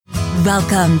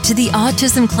Welcome to the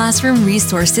Autism Classroom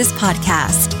Resources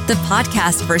Podcast, the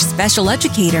podcast for special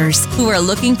educators who are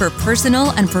looking for personal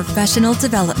and professional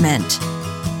development.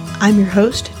 I'm your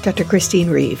host, Dr. Christine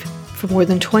Reeve. For more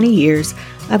than 20 years,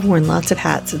 I've worn lots of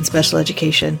hats in special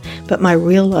education, but my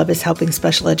real love is helping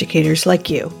special educators like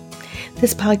you.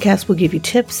 This podcast will give you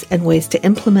tips and ways to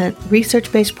implement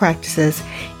research-based practices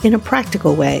in a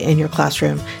practical way in your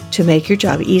classroom to make your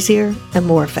job easier and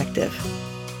more effective.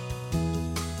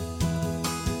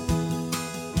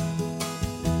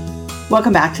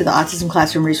 Welcome back to the Autism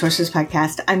Classroom Resources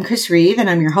Podcast. I'm Chris Reeve, and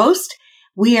I'm your host.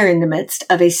 We are in the midst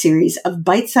of a series of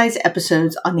bite-sized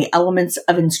episodes on the elements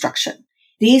of instruction.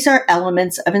 These are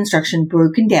elements of instruction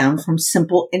broken down from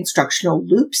simple instructional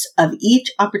loops of each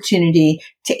opportunity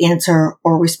to answer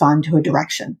or respond to a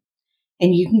direction.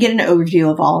 And you can get an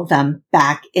overview of all of them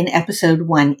back in episode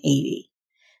 180.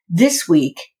 This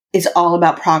week is all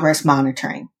about progress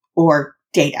monitoring, or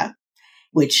data,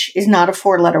 which is not a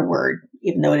four-letter word,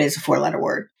 even though it is a four-letter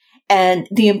word, and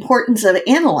the importance of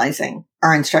analyzing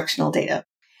our instructional data.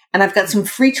 And I've got some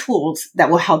free tools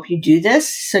that will help you do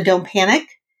this, so don't panic,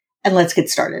 and let's get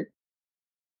started.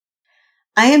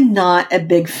 I am not a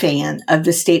big fan of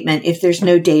the statement, if there's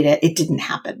no data, it didn't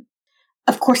happen.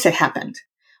 Of course it happened.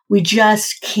 We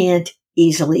just can't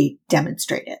easily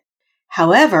demonstrate it.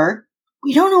 However,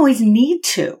 we don't always need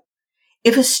to.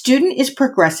 If a student is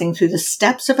progressing through the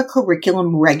steps of a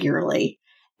curriculum regularly,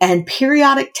 and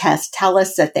periodic tests tell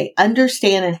us that they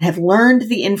understand and have learned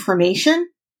the information,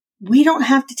 we don't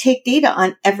have to take data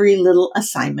on every little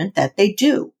assignment that they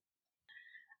do.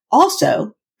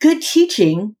 Also, good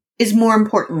teaching is more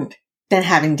important than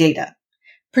having data,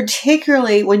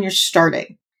 particularly when you're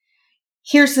starting.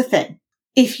 Here's the thing.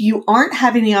 If you aren't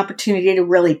having the opportunity to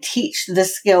really teach the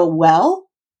skill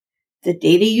well, the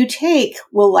data you take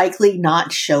will likely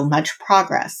not show much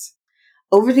progress.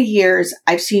 Over the years,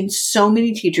 I've seen so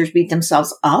many teachers beat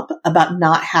themselves up about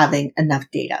not having enough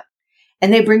data.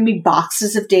 And they bring me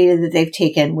boxes of data that they've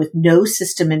taken with no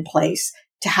system in place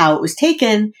to how it was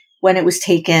taken, when it was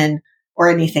taken, or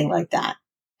anything like that.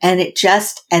 And it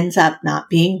just ends up not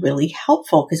being really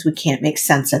helpful because we can't make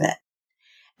sense of it.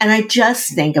 And I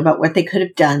just think about what they could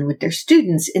have done with their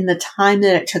students in the time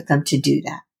that it took them to do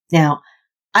that. Now,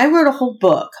 I wrote a whole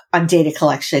book on data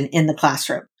collection in the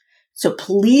classroom. So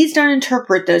please don't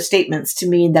interpret those statements to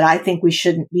mean that I think we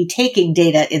shouldn't be taking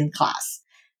data in class.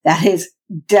 That is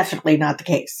definitely not the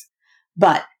case.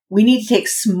 But we need to take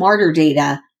smarter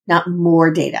data, not more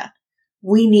data.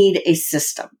 We need a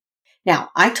system. Now,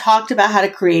 I talked about how to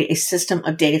create a system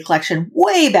of data collection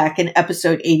way back in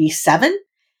episode 87.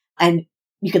 And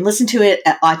you can listen to it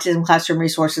at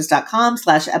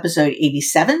autismclassroomresources.com/episode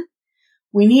 87.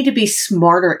 We need to be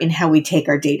smarter in how we take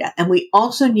our data. And we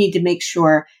also need to make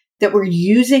sure that we're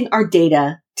using our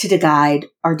data to guide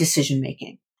our decision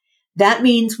making. That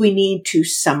means we need to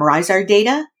summarize our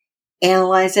data,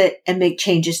 analyze it, and make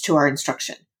changes to our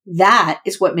instruction. That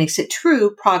is what makes it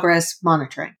true progress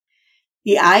monitoring.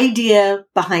 The idea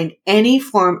behind any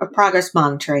form of progress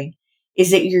monitoring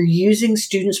is that you're using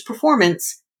students'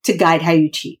 performance to guide how you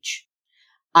teach.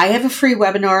 I have a free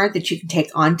webinar that you can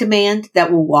take on demand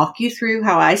that will walk you through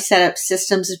how I set up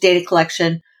systems of data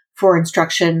collection for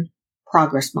instruction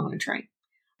progress monitoring.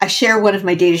 I share one of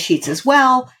my data sheets as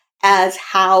well as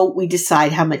how we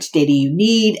decide how much data you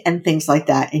need and things like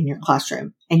that in your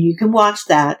classroom. And you can watch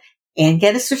that and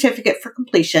get a certificate for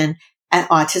completion at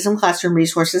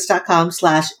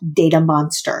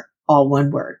autismclassroomresources.com/datamonster, all one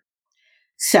word.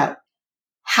 So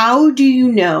how do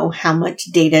you know how much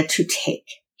data to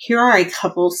take? Here are a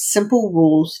couple simple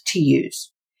rules to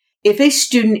use. If a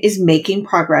student is making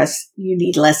progress, you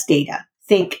need less data.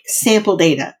 Think sample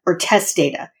data or test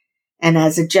data. And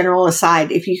as a general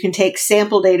aside, if you can take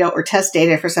sample data or test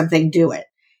data for something, do it.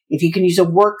 If you can use a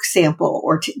work sample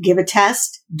or to give a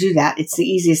test, do that. It's the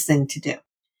easiest thing to do.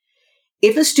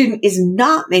 If a student is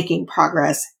not making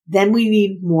progress, then we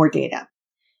need more data.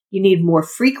 You need more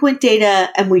frequent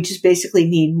data, and we just basically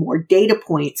need more data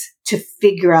points to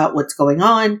figure out what's going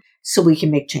on so we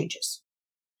can make changes.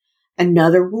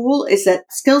 Another rule is that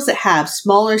skills that have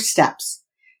smaller steps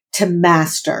to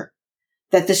master,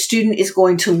 that the student is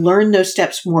going to learn those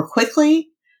steps more quickly,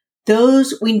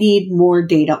 those we need more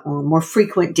data on, more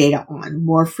frequent data on,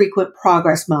 more frequent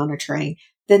progress monitoring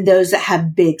than those that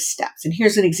have big steps. And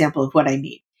here's an example of what I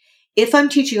mean. If I'm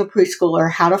teaching a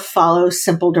preschooler how to follow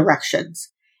simple directions,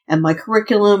 and my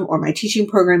curriculum or my teaching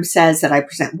program says that I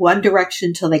present one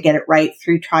direction till they get it right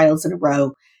 3 trials in a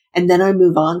row, and then I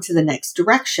move on to the next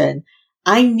direction,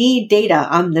 I need data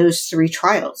on those 3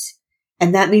 trials.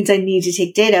 And that means I need to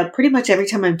take data pretty much every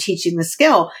time I'm teaching the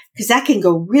skill, because that can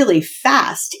go really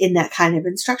fast in that kind of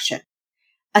instruction.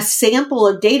 A sample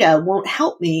of data won't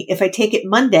help me if I take it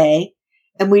Monday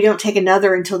and we don't take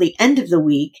another until the end of the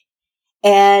week.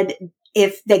 And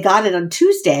if they got it on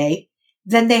Tuesday,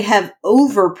 then they have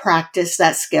over practiced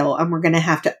that skill and we're going to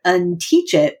have to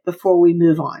unteach it before we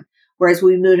move on. Whereas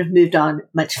we would have moved on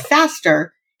much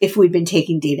faster if we'd been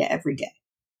taking data every day.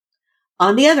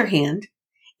 On the other hand,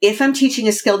 if I'm teaching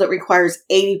a skill that requires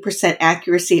 80%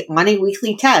 accuracy on a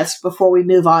weekly test before we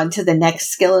move on to the next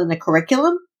skill in the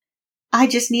curriculum, I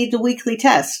just need the weekly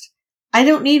test. I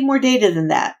don't need more data than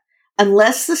that.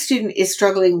 Unless the student is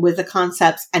struggling with the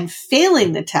concepts and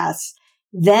failing the test,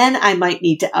 then I might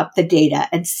need to up the data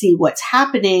and see what's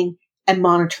happening and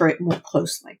monitor it more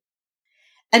closely.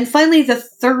 And finally, the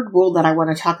third rule that I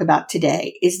want to talk about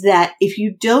today is that if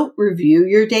you don't review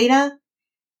your data,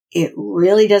 it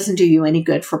really doesn't do you any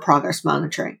good for progress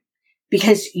monitoring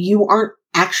because you aren't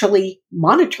actually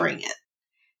monitoring it.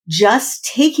 Just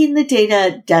taking the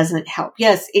data doesn't help.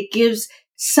 Yes, it gives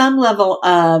some level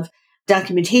of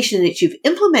documentation that you've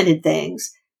implemented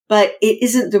things, but it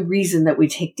isn't the reason that we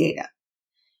take data.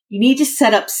 You need to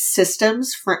set up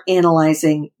systems for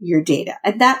analyzing your data.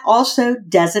 And that also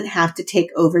doesn't have to take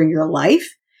over your life,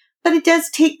 but it does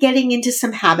take getting into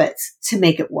some habits to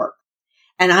make it work.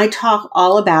 And I talk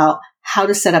all about how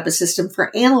to set up a system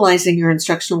for analyzing your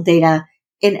instructional data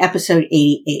in episode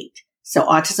 88. So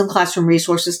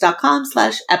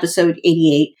autismclassroomresources.com/episode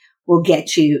 88 will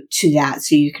get you to that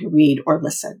so you can read or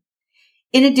listen.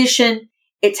 In addition,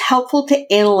 it's helpful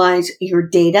to analyze your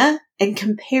data and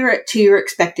compare it to your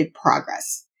expected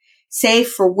progress. Say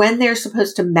for when they're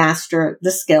supposed to master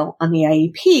the skill on the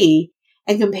IEP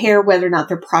and compare whether or not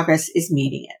their progress is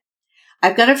meeting it.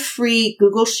 I've got a free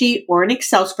Google Sheet or an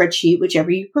Excel spreadsheet,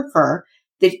 whichever you prefer,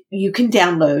 that you can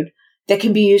download that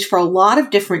can be used for a lot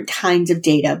of different kinds of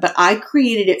data, but I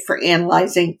created it for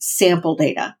analyzing sample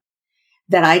data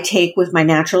that I take with my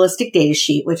naturalistic data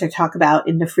sheet, which I talk about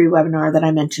in the free webinar that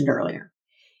I mentioned earlier.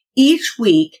 Each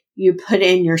week, you put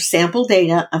in your sample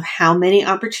data of how many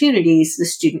opportunities the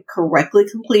student correctly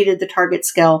completed the target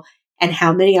skill and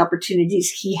how many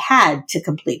opportunities he had to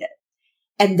complete it.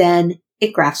 And then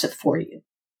it graphs it for you.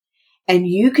 And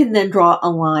you can then draw a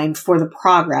line for the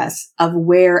progress of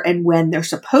where and when they're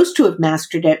supposed to have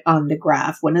mastered it on the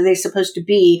graph. When are they supposed to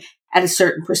be at a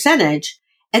certain percentage?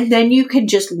 And then you can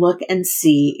just look and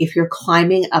see if you're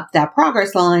climbing up that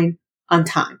progress line on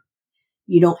time.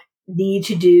 You don't need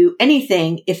to do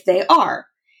anything if they are.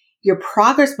 Your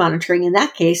progress monitoring in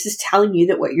that case is telling you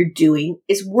that what you're doing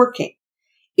is working.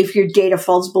 If your data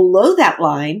falls below that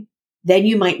line, then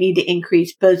you might need to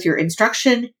increase both your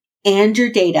instruction and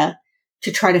your data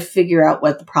to try to figure out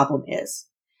what the problem is.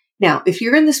 Now, if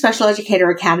you're in the Special Educator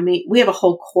Academy, we have a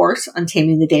whole course on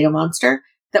taming the data monster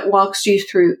that walks you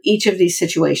through each of these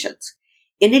situations.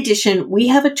 In addition, we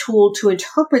have a tool to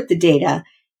interpret the data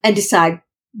and decide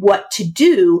what to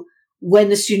do when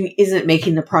the student isn't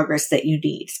making the progress that you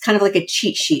need. It's kind of like a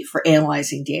cheat sheet for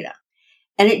analyzing data.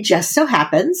 And it just so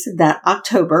happens that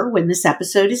October, when this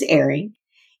episode is airing,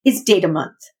 is data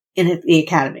month in the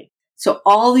Academy. So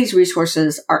all these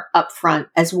resources are up front,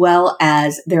 as well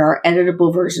as there are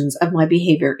editable versions of my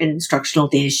behavior and instructional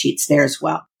data sheets there as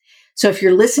well. So if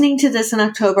you're listening to this in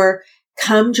October,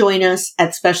 come join us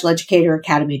at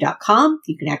specialeducatoracademy.com.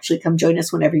 You can actually come join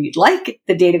us whenever you'd like.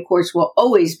 The data course will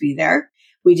always be there.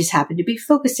 We just happen to be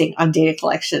focusing on data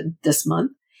collection this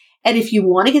month. And if you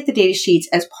want to get the data sheets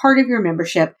as part of your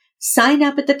membership, sign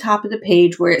up at the top of the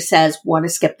page where it says, want to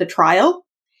skip the trial?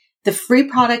 The free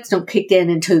products don't kick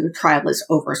in until the trial is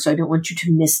over, so I don't want you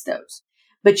to miss those.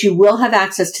 But you will have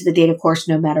access to the data course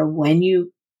no matter when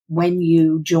you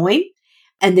join,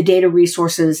 and the data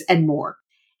resources and more.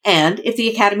 And if the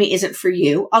Academy isn't for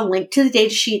you, I'll link to the data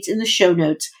sheets in the show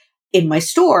notes in my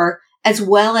store, as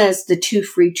well as the 2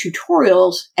 free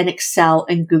tutorials and Excel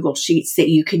and Google Sheets that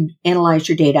you can analyze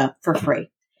your data for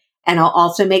free. And I'll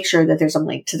also make sure that there's a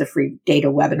link to the free data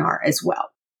webinar as well.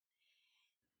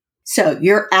 So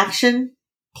your action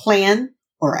plan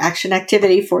or action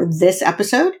activity for this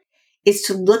episode is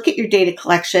to look at your data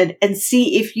collection and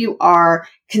see if you are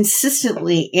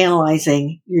consistently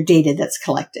analyzing your data that's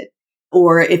collected,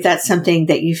 or if that's something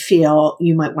that you feel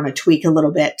you might want to tweak a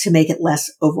little bit to make it less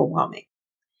overwhelming.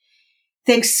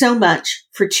 Thanks so much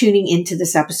for tuning into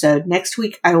this episode. Next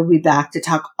week, I will be back to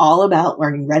talk all about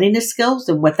learning readiness skills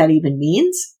and what that even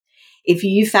means. If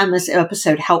you found this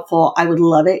episode helpful, I would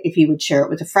love it if you would share it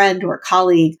with a friend or a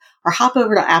colleague, or hop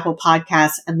over to Apple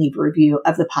Podcasts and leave a review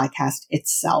of the podcast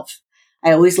itself.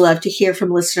 I always love to hear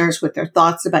from listeners with their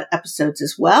thoughts about episodes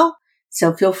as well.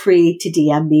 So feel free to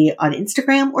DM me on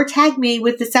Instagram or tag me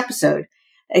with this episode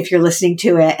if you're listening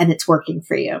to it and it's working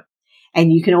for you.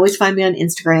 And you can always find me on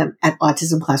Instagram at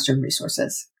Autism Classroom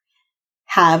Resources.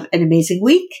 Have an amazing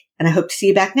week, and I hope to see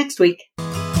you back next week.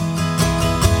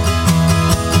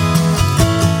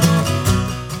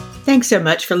 Thanks so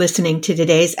much for listening to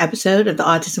today's episode of the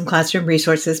Autism Classroom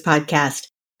Resources podcast.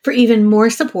 For even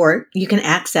more support, you can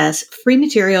access free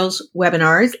materials,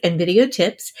 webinars, and video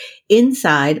tips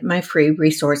inside my free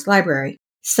resource library.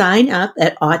 Sign up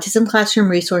at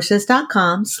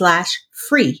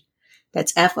autismclassroomresources.com/free.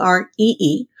 That's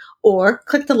FREE, or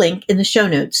click the link in the show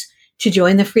notes to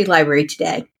join the free library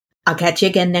today. I'll catch you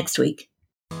again next week.